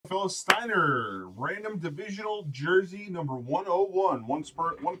Phyllis Steiner, random divisional jersey number 101.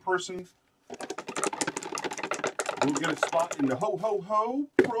 One person will get a spot in the Ho Ho Ho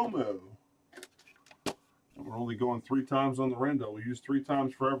promo. And we're only going 3 times on the rando. We use 3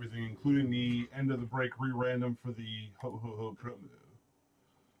 times for everything, including the end of the break re-random for the Ho Ho Ho promo.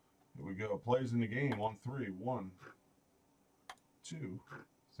 Here we go. Plays in the game. 1-3. 1, 2.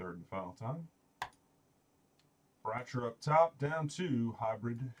 Third and final time. Bratcher up top, down to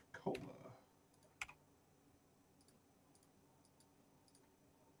Hybrid Cola.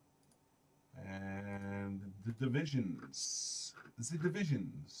 And the divisions. The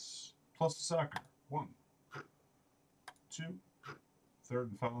divisions. Plus the soccer. 1, 2.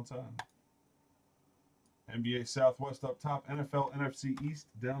 Third and final time. NBA Southwest up top. NFL NFC East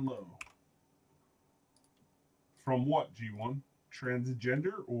down low. From what, G1?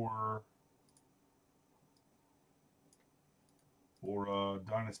 Transgender or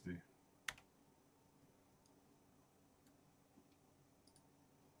Dynasty?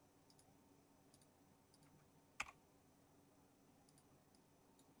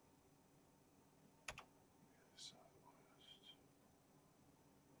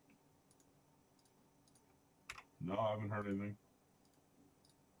 No, I haven't heard anything.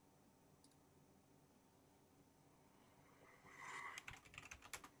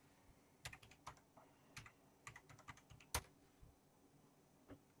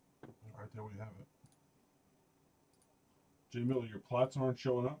 Right there we have it. J. Miller, your plots aren't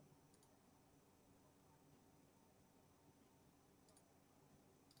showing up.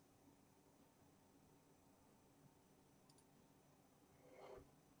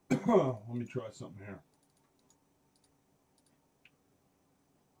 Let me try something here.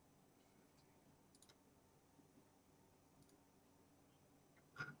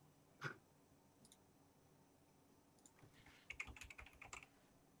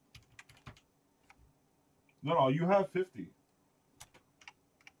 No, you have 50.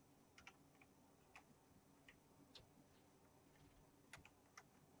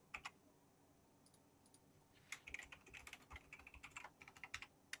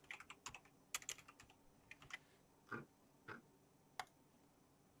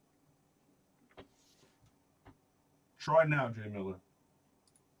 Try now, J. Miller.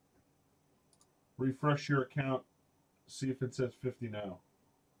 Refresh your account. See if it says 50 now.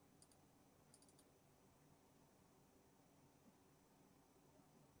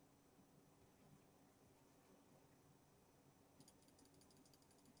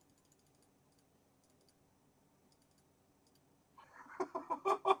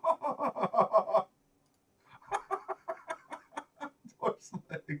 Those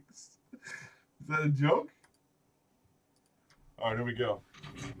legs. Is that a joke? All right, here we go.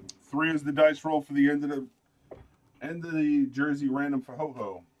 3 is the dice roll for the end of the jersey random for Ho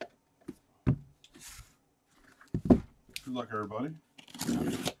Ho. Good luck, everybody.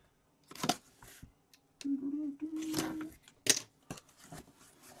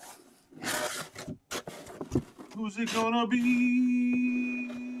 Who's it gonna be?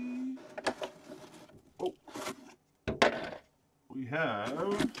 Oh, we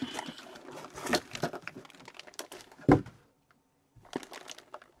have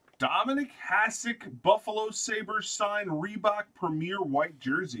Dominic Hasek, Buffalo Sabres signed Reebok Premier White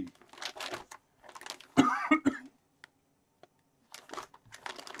Jersey.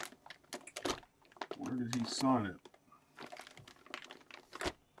 Where did he sign it?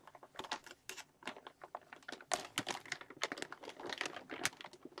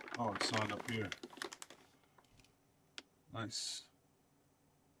 Oh, it's signed up here. Nice.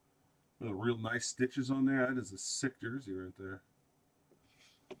 With real nice stitches on there. That is a sick jersey right there.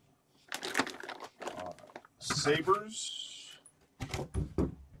 Sabres.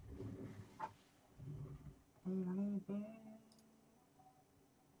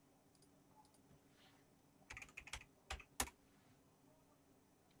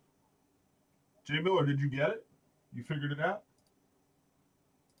 Jay Miller, did you get it? You figured it out?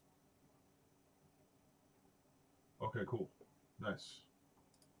 Okay, cool. Nice.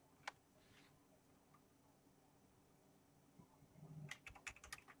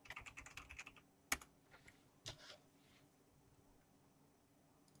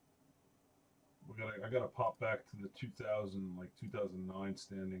 I gotta pop back to the 2009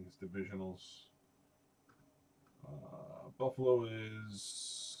 standings, divisionals. Buffalo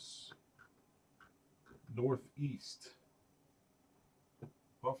is Northeast.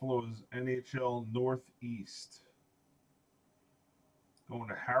 Buffalo is NHL Northeast. Going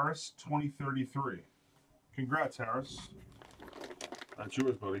to Harris, 2033. Congrats, Harris. That's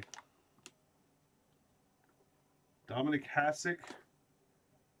yours, buddy. Dominic Hasek,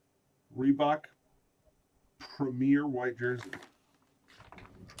 Reebok Premier white jersey.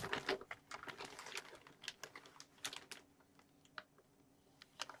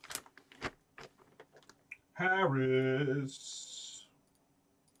 Harris.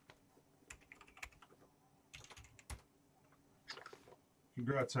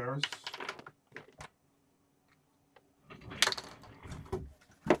 Congrats, Harris.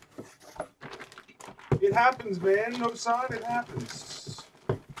 It happens, man. No sign, it happens.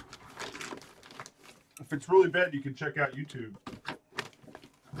 If it's really bad, you can check out YouTube.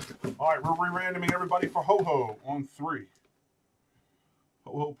 All right, we're re-randoming everybody for Ho-Ho on 3.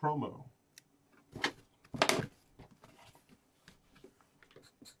 Ho-Ho promo.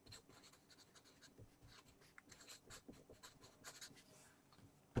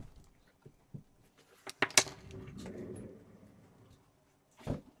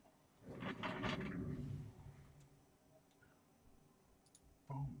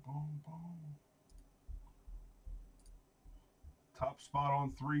 Boom, boom, boom. Top spot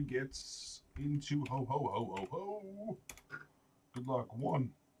on 3 gets into Ho-Ho. Good luck.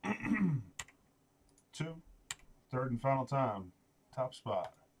 1, 2, third and final time. Top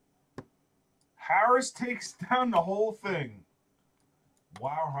spot. Harris takes down the whole thing.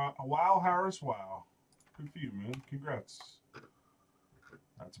 Wow, Harris, wow. Good for you, man. Congrats.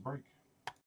 That's a break.